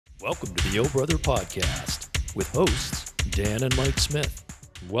Welcome to the O Brother Podcast with hosts Dan and Mike Smith.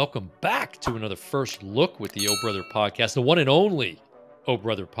 Welcome back to another first look with the O Brother Podcast, the one and only O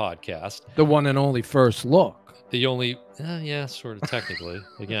Brother Podcast. The one and only first look. The only, yeah, sort of technically.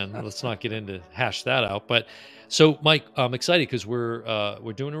 Again, let's not get into hash that out. But so, Mike, I'm excited because we're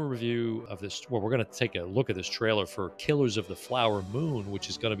doing a review of this. Well, we're going to take a look at this trailer for Killers of the Flower Moon, which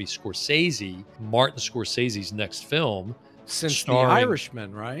is going to be Martin Scorsese's next film. Since starring, The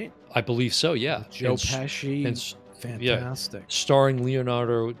Irishman, right? I believe so, yeah. Joe Pesci. Fantastic. Yeah, starring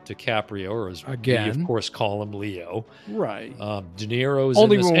Leonardo DiCaprio, or as we, of course, call him Leo. Right. De Niro's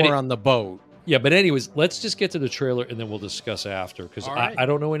only in this. when we're on the boat. Yeah, but anyways, let's just get to the trailer and then we'll discuss after, because right. I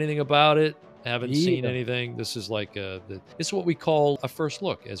don't know anything about it. I haven't seen anything. This is like it's what we call a first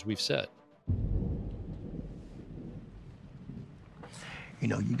look, as we've said. You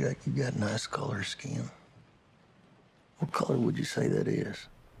know, you got nice color skin. What color would you say that is?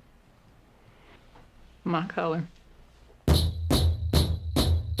 My color. The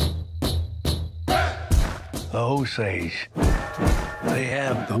Osage. They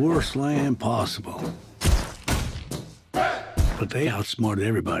have the worst land possible. But they outsmarted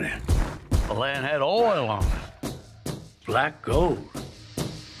everybody. The land had oil on it. Black gold.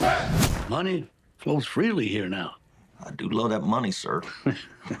 Money flows freely here now. I do love that money, sir.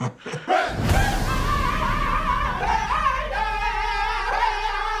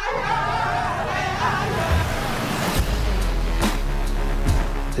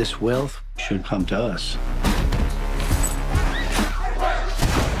 This wealth should come to us.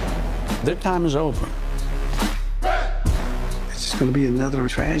 Their time is over. It's just going to be another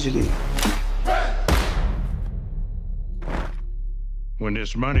tragedy. When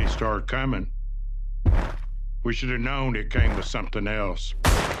this money started coming, we should have known it came with something else.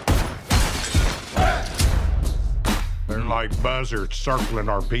 They're like buzzards circling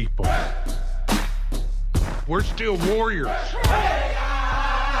our people. We're still warriors.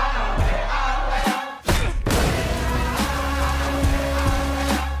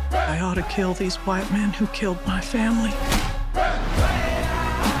 I ought to kill these white men who killed my family.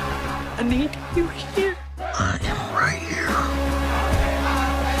 I need you here. I am right here.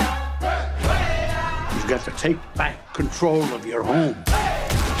 You've got to take back control of your home.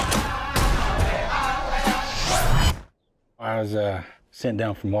 I was sent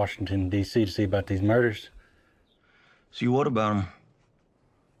down from Washington, D.C. to see about these murders. See, what about them?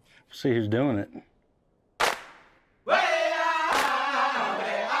 See who's doing it.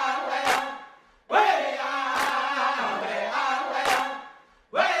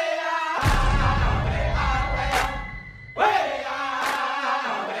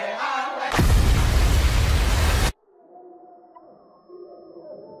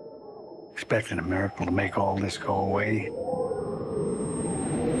 Expecting a miracle to make all this go away.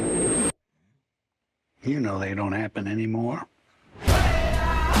 You know they don't happen anymore.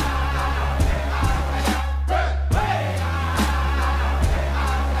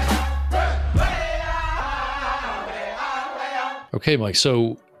 Okay, Mike.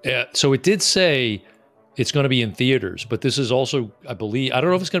 So it did say it's going to be in theaters, but this is also, I believe, I don't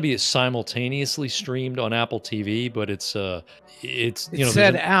know if it's going to be simultaneously streamed on Apple TV, but it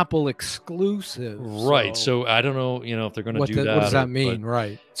said Apple exclusive. Right. So I don't know, if they're going to do that. What does that mean?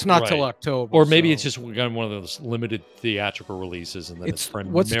 Right. It's not till October. Or maybe it's just one of those limited theatrical releases, and then it's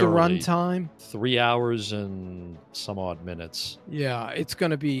primarily. What's the runtime? 3 hours and some odd minutes. Yeah, it's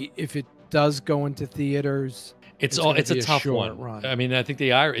going to be, if it does go into theaters. It's a tough one. Run. I mean, I think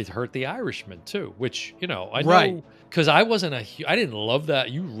it hurt The Irishman too, which I know because I didn't love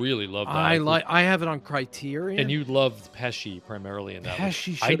that. You really loved that. I have it on Criterion, and you loved Pesci primarily in that.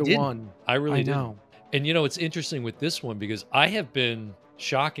 Pesci should have won. I really did. Know. And it's interesting with this one because I have been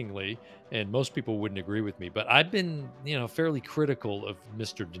shockingly, and most people wouldn't agree with me, but I've been fairly critical of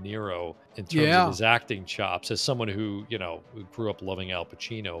Mr. De Niro in terms of his acting chops as someone who who grew up loving Al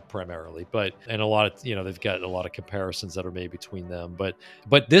Pacino primarily, and a lot of they've got a lot of comparisons that are made between them,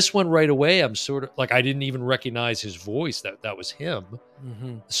 but this one right away I'm sort of like I didn't even recognize his voice that was him.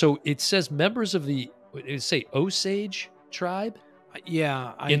 Mm-hmm. So it says members of the Osage tribe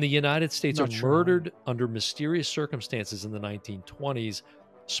in the United States are murdered under mysterious circumstances in the 1920s,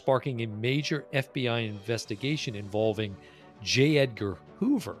 sparking a major FBI investigation involving J. Edgar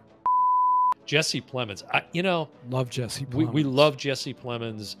Hoover. Jesse Plemons. Love Jesse Plemons. We love Jesse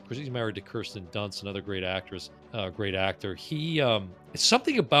Plemons. Of course, he's married to Kirsten Dunst, another great actress, great actor. He, it's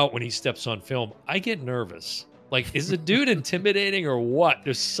something about when he steps on film, I get nervous. Like, is the dude intimidating or what?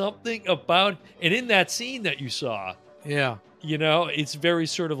 There's something about, and in that scene that you saw, it's very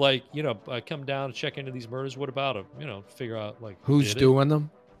sort of like, I come down to check into these murders. What about them? Figure out like who's doing them.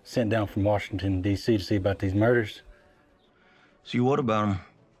 sent down from Washington, D.C. to see about these murders. See, what about him?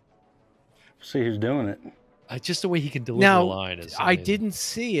 See who's doing it. Just the way he can deliver a line is I amazing. didn't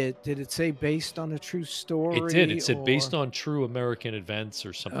see it. Did it say based on a true story? It did. It said based on true American events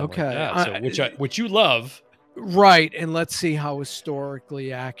or something like Okay. that. So, which you love. Right, and let's see how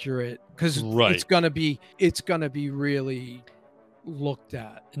historically accurate, because it's gonna be really looked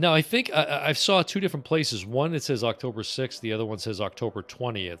at. No, I think I saw two different places. One, it says October 6th. The other one says October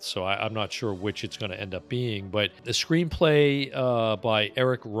 20th. So I'm not sure which it's going to end up being. But the screenplay by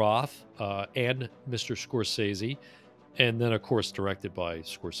Eric Roth and Mr. Scorsese, and then, of course, directed by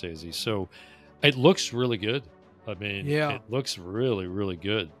Scorsese. So it looks really good. I mean, it looks really, really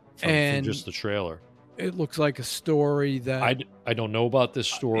good from just the trailer. It looks like a story that... I don't know about this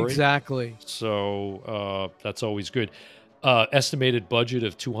story. Exactly. So that's always good. Estimated budget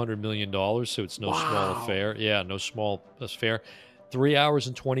of $200 million, so it's no small affair. Yeah, no small affair. 3 hours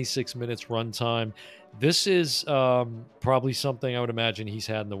and 26 minutes runtime. This is probably something I would imagine he's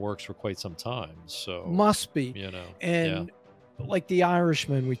had in the works for quite some time. So must be, you know, and like The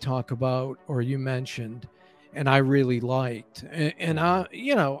Irishman we talk about, or you mentioned, and I really liked, and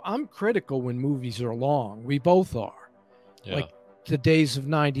I'm critical when movies are long. We both are. Yeah. Like, the days of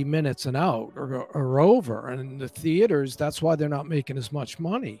 90 minutes and out are over, and the theaters, that's why they're not making as much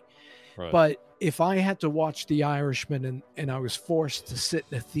money. Right. But if I had to watch The Irishman and I was forced to sit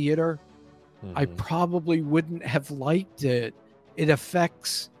in a theater, I probably wouldn't have liked it. It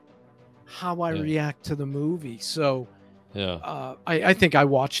affects how I react to the movie. So I think I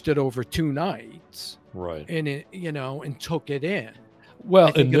watched it over 2 nights, right? And it, and took it in. Well,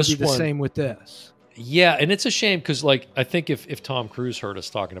 I think and this it'll be the same with this. Yeah, and it's a shame because, like, I think if Tom Cruise heard us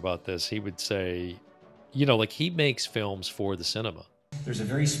talking about this, he would say, like, he makes films for the cinema. There's a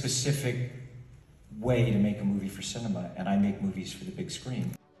very specific way to make a movie for cinema, and I make movies for the big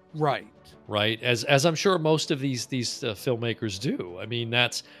screen. Right. Right. As I'm sure most of these filmmakers do. I mean,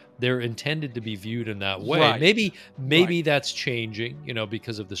 they're intended to be viewed in that way. Right. Maybe that's changing,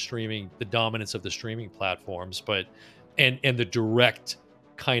 because of the dominance of the streaming platforms, but and the direct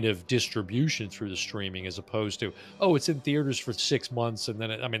kind of distribution through the streaming, as opposed to, it's in theaters for 6 months and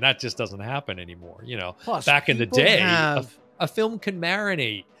then that just doesn't happen anymore. Plus, back in the day, a film can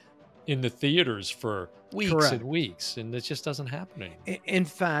marinate in the theaters for weeks and weeks, and it just doesn't happen anymore. In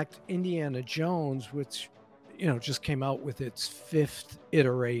fact, Indiana Jones, which just came out with its 5th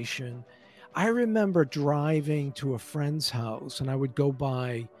iteration, I remember driving to a friend's house, and I would go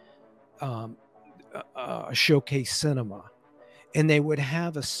by a Showcase Cinema, and they would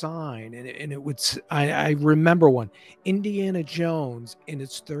have a sign, and it would, I remember one, Indiana Jones in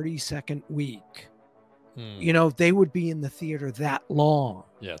its 32nd week. They would be in the theater that long.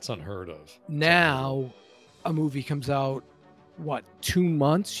 Yeah, it's unheard of. Now, a movie comes out, 2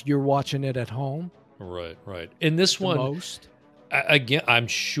 months? You're watching it at home? Right. In this one, again, I'm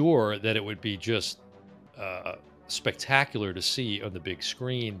sure that it would be just spectacular to see on the big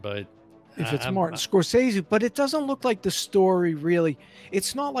screen, but if it's Martin Scorsese, but it doesn't look like the story really.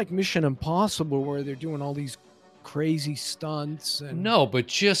 It's not like Mission Impossible where they're doing all these crazy stunts. And no, but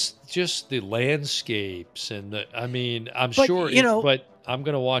just the landscapes and I'm sure, but I'm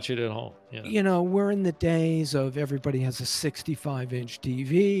going to watch it at home. We're in the days of everybody has a 65-inch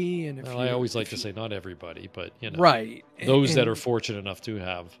TV, and I always like to say not everybody, but right, those that are fortunate enough to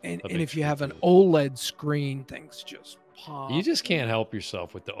have. And if you have an OLED screen, things just pop. You just can't help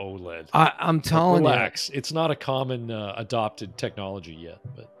yourself with the OLED. I'm telling you, it's not a common adopted technology yet,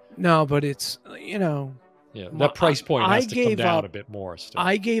 but no, but it's that price point has to come down a bit more. Still.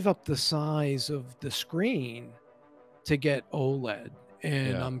 I gave up the size of the screen to get OLED,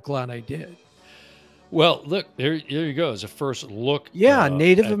 and I'm glad I did. Well, look, there you go. It's a first look. Yeah,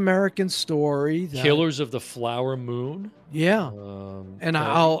 Native American story. Killers of the Flower Moon. Yeah, and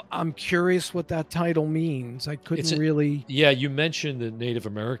I'm curious what that title means. I couldn't really. Yeah, you mentioned the Native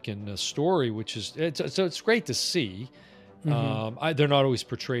American story, which is it's great to see. They're not always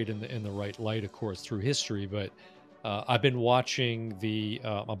portrayed in the right light, of course, through history. But I've been watching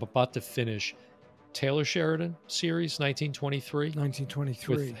I'm about to finish Taylor Sheridan series, 1923,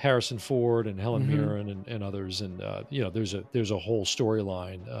 with Harrison Ford and Helen Mirren and others. And there's a whole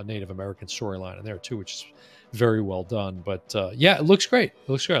storyline, Native American storyline in there too, which is very well done. But it looks great.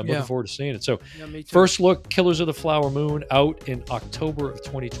 I'm looking forward to seeing it. So first look, Killers of the Flower Moon, out in October of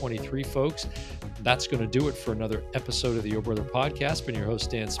 2023, folks. That's going to do it for another episode of the Your Brother Podcast. Been your host,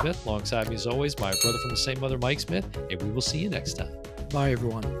 Dan Smith. Alongside me, as always, my brother from the same mother, Mike Smith. And we will see you next time. Bye,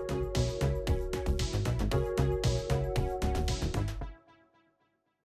 everyone.